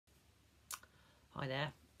Hi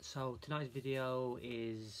there. So tonight's video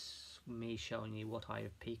is me showing you what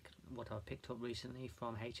I've picked up recently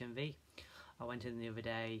from HMV. I went in the other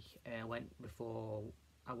day. I went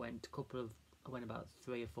about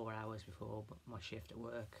 3 or 4 hours before my shift at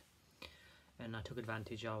work, and I took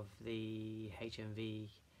advantage of the HMV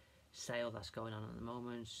sale that's going on at the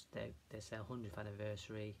moment. They sale 100th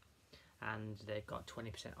anniversary, and they've got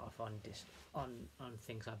 20% off on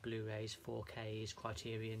things like Blu Rays, 4Ks,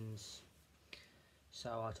 Criterions.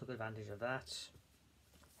 So I took advantage of that.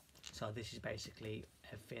 So this is basically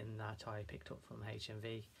everything that I picked up from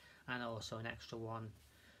HMV, and also an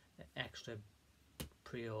extra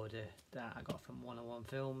pre-order that I got from 101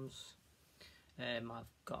 Films. I've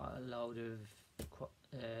got a load of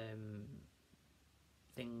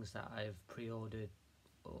things that I've pre-ordered,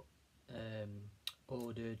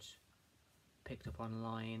 ordered, picked up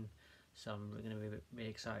online. So I'm going to be really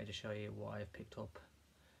excited to show you what I've picked up.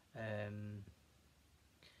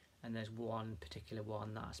 And there's one particular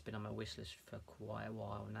one that's been on my wish list for quite a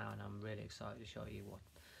while now, and I'm really excited to show you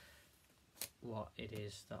what it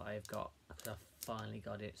is that I've got, because I've finally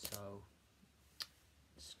got it. So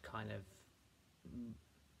it's kind of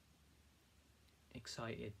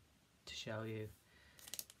excited to show you.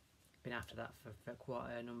 Been after that for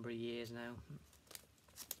quite a number of years now.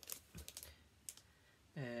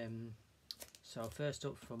 So first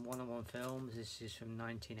up, from 101 Films, this is from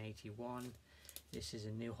 1981. This is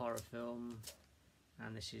a new horror film,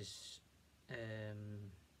 and this is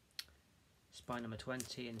spine number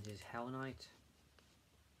 20, and this is Hell Night.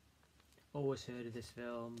 Always heard of this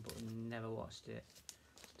film, but never watched it.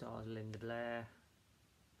 Stars Linda Blair.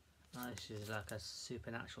 This is like a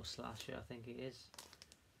supernatural slasher, I think it is.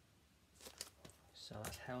 So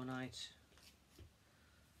that's Hell Night.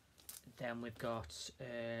 Then we've got,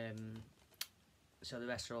 so the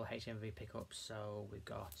rest are all HMV pickups. So we've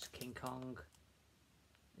got King Kong.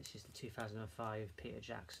 This is the 2005 Peter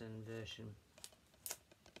Jackson version.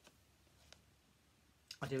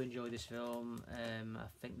 I do enjoy this film. I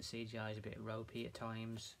think the CGI is a bit ropey at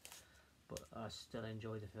times, but I still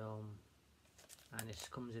enjoy the film. And this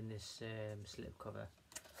comes in this slip cover,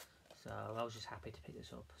 so I was just happy to pick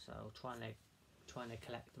this up. So trying to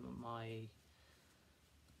collect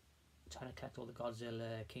all the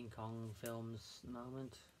Godzilla, King Kong films at the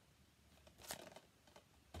moment.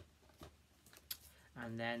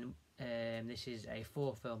 And then this is a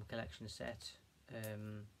 4-film collection set,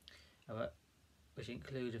 which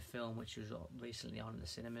include a film which was recently on in the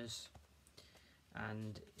cinemas,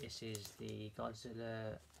 and this is the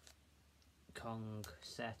Godzilla Kong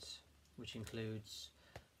set, which includes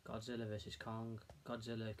Godzilla vs Kong,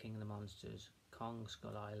 Godzilla King of the Monsters, Kong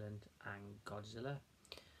Skull Island, and Godzilla.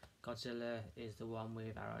 Godzilla is the one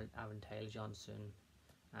with Aaron Taylor-Johnson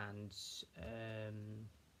and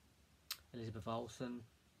Elizabeth Olsen.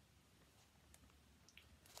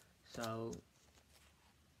 So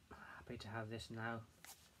happy to have this now.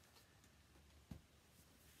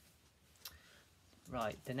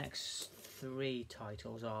 Right, the next 3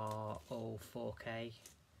 titles are all 4K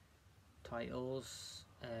titles.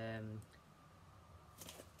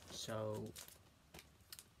 So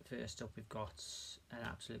first up, we've got an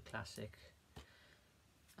absolute classic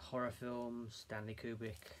horror film, Stanley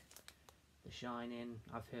Kubrick, The Shining.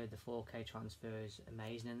 I've heard the 4K transfer is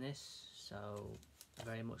amazing in this, so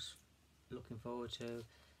very much looking forward to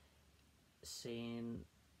seeing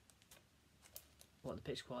what the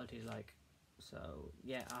pitch quality is like. So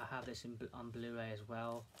yeah, I have this on Blu Ray as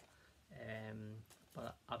well,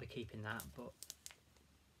 but I'll be keeping that, but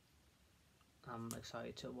I'm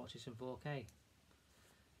excited to watch this in 4K.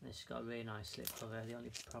 This has got a really nice slip cover. The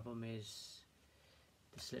only problem is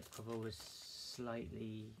the slip cover was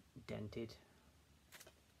slightly dented,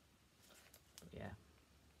 but yeah,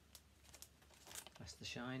 that's The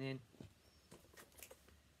Shining.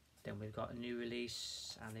 Then we've got a new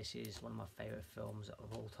release, and this is one of my favourite films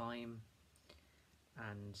of all time,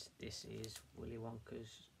 and this is Willy Wonka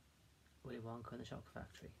and the Chocolate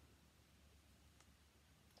Factory.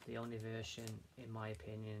 The only version, in my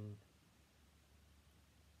opinion,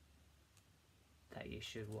 that you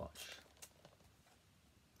should watch.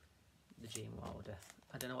 The Gene Wilder.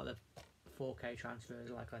 I don't know what the 4K transfer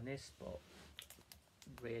is like on this, but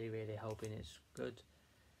really hoping it's good.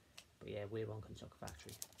 But yeah, Willy Wonka and the Chocolate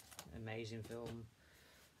Factory, amazing film,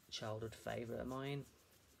 childhood favourite of mine.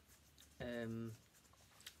 Then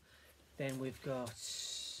we've got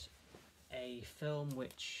a film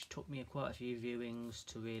which took me quite a few viewings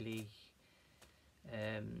to really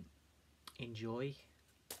enjoy.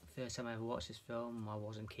 First time I ever watched this film, I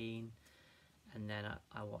wasn't keen, and then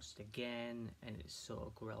I watched it again, and it's sort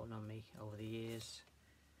of grown on me over the years.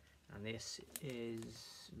 and this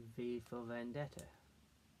is V for Vendetta.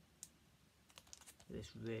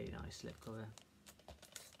 This really nice slipcover.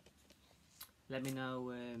 Let me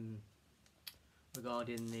know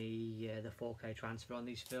regarding the 4K transfer on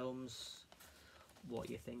these films, what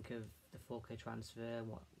you think of the 4K transfer,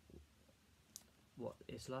 what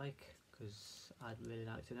it's like, because I'd really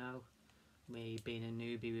like to know, me being a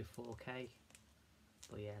newbie with 4K.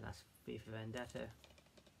 But yeah, that's V for Vendetta.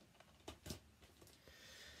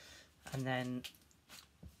 And then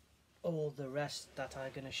all the rest that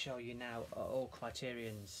I'm going to show you now are all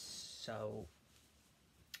Criterions. So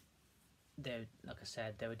they, like I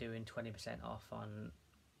said, they were doing 20% off on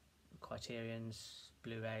Criterions,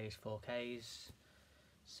 Blu Rays, 4Ks.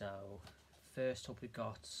 So first up we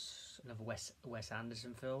got another Wes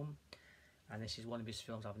Anderson film, and this is one of his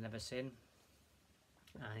films I've never seen,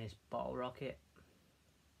 and it's Bottle Rocket.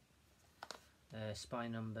 Spy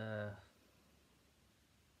number,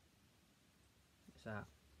 is that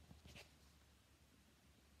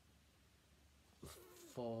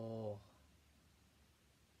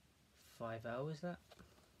 450, is that?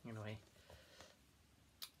 Anyway,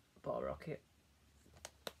 Bottle Rocket.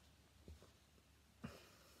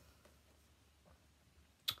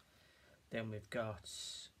 Then we've got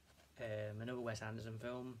another Wes Anderson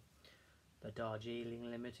film, The Darjeeling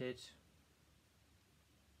Limited.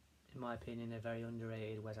 In my opinion, a very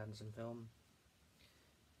underrated Wes Anderson film.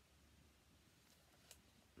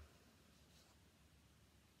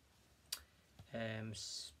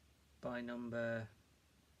 Spy number.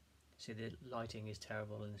 See, the lighting is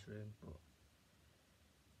terrible in this room,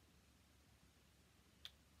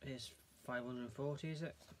 but it's 540, is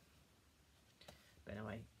it? But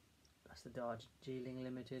anyway, that's the Darjeeling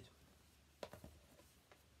Limited.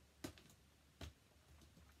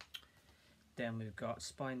 Then we've got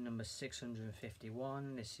Spy number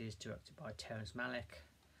 651. This is directed by Terrence Malick,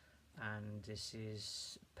 and this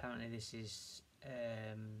is apparently this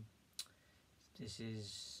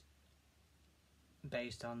is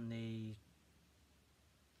based on the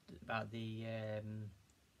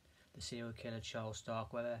serial killer Charles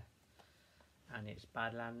Starkweather, and it's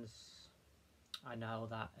Badlands. I know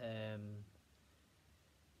that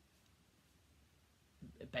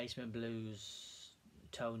Basement Blues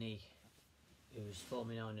Tony, who's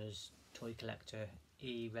formerly known as Toy Collector,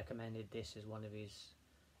 he recommended this as one of his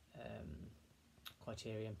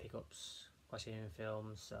Criterion pickups, Criterion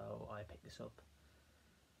films, so I picked this up.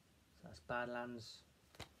 So that's Badlands.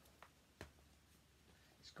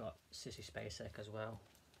 It's got Sissy Spacek as well.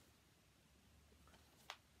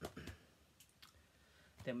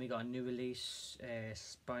 Then we got a new release,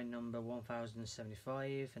 Spy number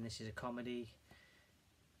 1075, and this is a comedy.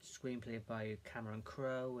 Screenplay by Cameron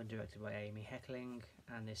Crowe and directed by Amy Heckling,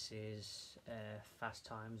 and this is Fast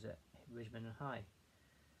Times at Ridgemont High.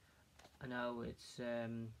 I know it's a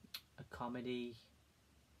comedy,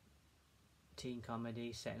 teen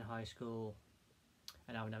comedy set in high school,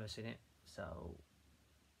 and I've never seen it, so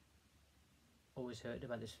always heard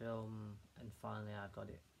about this film, and finally I got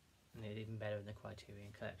it, and it's even better in the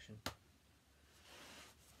Criterion collection.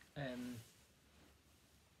 Then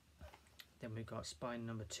we've got Spy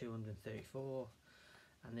number 234,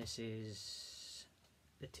 and this is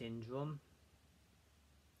The Tin Drum.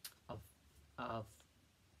 I've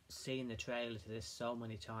seen the trailer to this so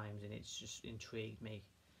many times, and it's just intrigued me.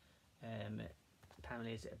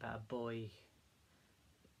 Apparently it's about a boy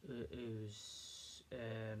who's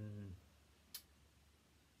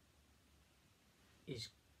he's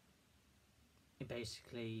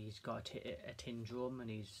got a tin drum,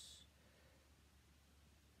 and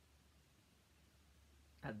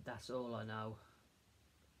that's all I know,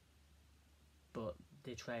 but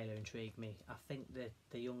the trailer intrigued me. I think that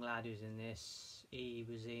the young lad who's in this, he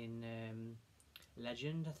was in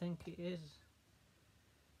Legend, I think it is.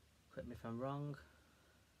 Correct me if I'm wrong.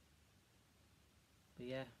 But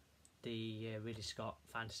yeah, the Ridley Scott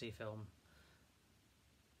fantasy film.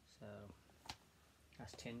 So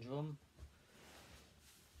that's Tin Drum.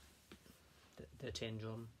 The Tin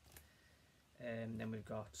Drum. Then we've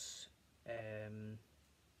got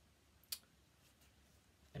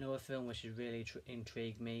another film which has really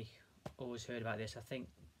intrigued me. Always heard about this. I think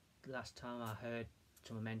last time I heard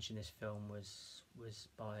someone mention this film was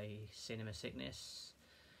by Cinema Sickness,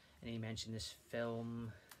 and he mentioned this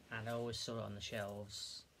film, and I always saw it on the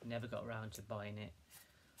shelves. Never got around to buying it,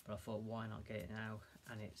 but I thought, why not get it now?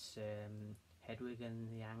 And it's Hedwig and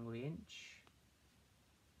the Angry Inch.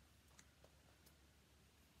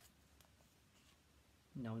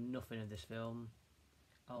 Know nothing of this film,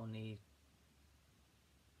 only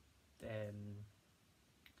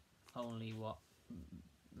what,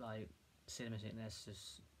 like, Cinema Sickness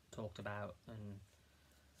has talked about, and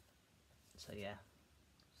so yeah,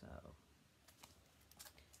 so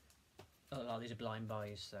a lot of these are blind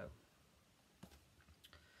buys. So,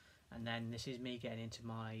 and then this is me getting into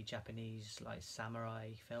my Japanese like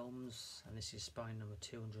samurai films, and this is spine number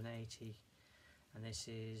 280, and this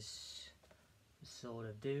is Sword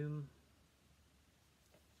of Doom.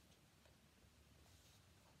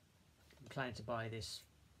 I'm planning to buy this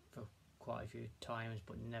for quite a few times,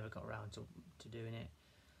 but never got around to doing it,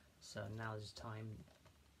 so now is time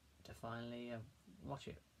to finally watch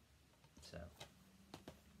it. So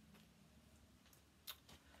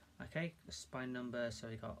okay, spine number, so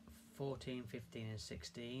we got 14, 15 and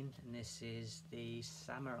 16, and this is the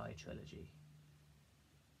Samurai trilogy.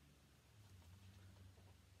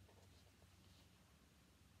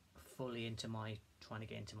 Fully into my, trying to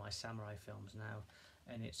get into my samurai films now,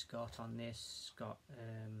 and it's got on this,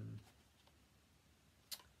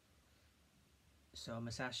 so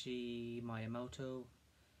Masashi Miyamoto,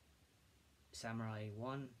 Samurai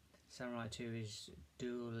 1, Samurai 2 is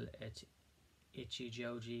Duel at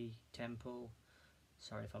Ichijoji Temple,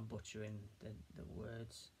 sorry if I'm butchering the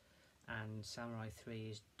words, and Samurai 3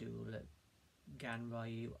 is Duel at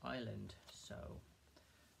Ganryu Island. So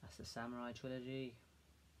that's the Samurai trilogy.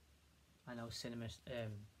 I know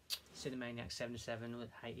Cinemaniac 77,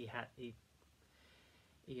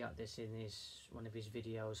 he got this in one of his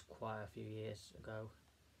videos quite a few years ago,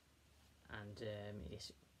 and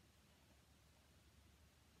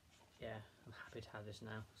yeah, I'm happy to have this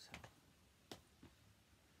now. So.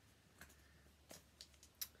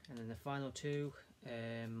 And then the final two,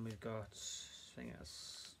 we've got, I think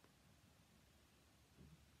that's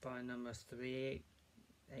by number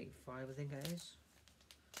 385, I think it is.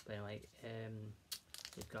 But anyway,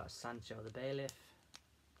 we've got Sancho the Bailiff.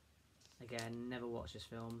 Again, never watched this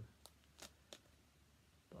film,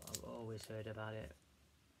 but I've always heard about it.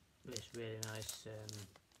 It's really nice,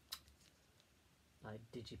 like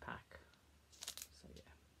digipack. So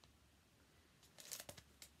yeah.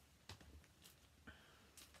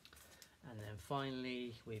 And then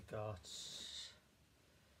finally, we've got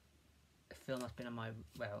a film that's been on my,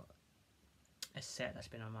 well, a set that's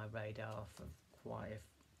been on my radar for quite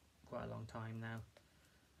a long time now,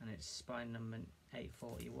 and it's spine number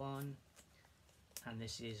 841, and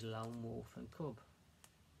this is Lone Wolf and Cub.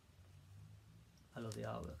 I love the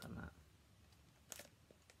artwork on that.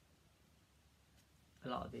 A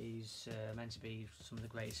lot of these are meant to be some of the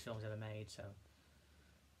greatest films ever made, so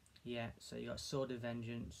yeah. So you got Sword of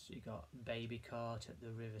Vengeance, you got Baby Cart at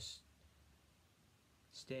the River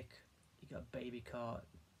Styx, you got Baby Cart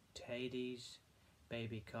to Hades,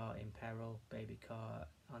 Baby Cart in Peril, Baby Cart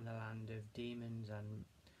on the Land of Demons, and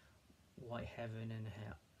White Heaven and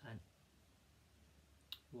Hell, and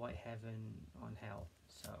White Heaven on Hell.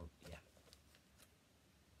 So yeah.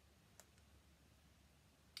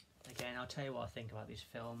 Again, I'll tell you what I think about these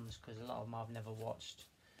films, because a lot of them I've never watched.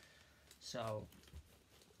 So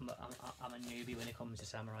I'm a newbie when it comes to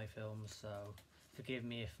samurai films. So forgive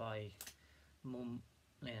me if I mumble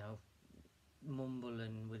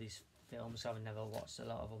and with these films. I've never watched a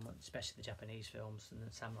lot of them, especially the Japanese films and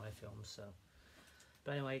the samurai films. So,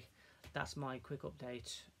 but anyway, that's my quick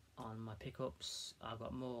update on my pickups. I've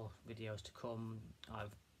got more videos to come.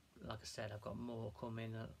 Like I said, I've got more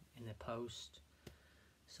coming in the post,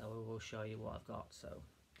 so we will show you what I've got. So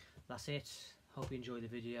that's it. Hope you enjoyed the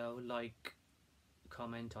video. Like,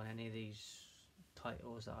 comment on any of these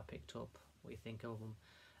titles that I picked up, what you think of them,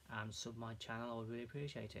 and sub my channel. I would really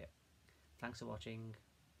appreciate it. Thanks for watching.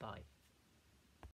 Bye.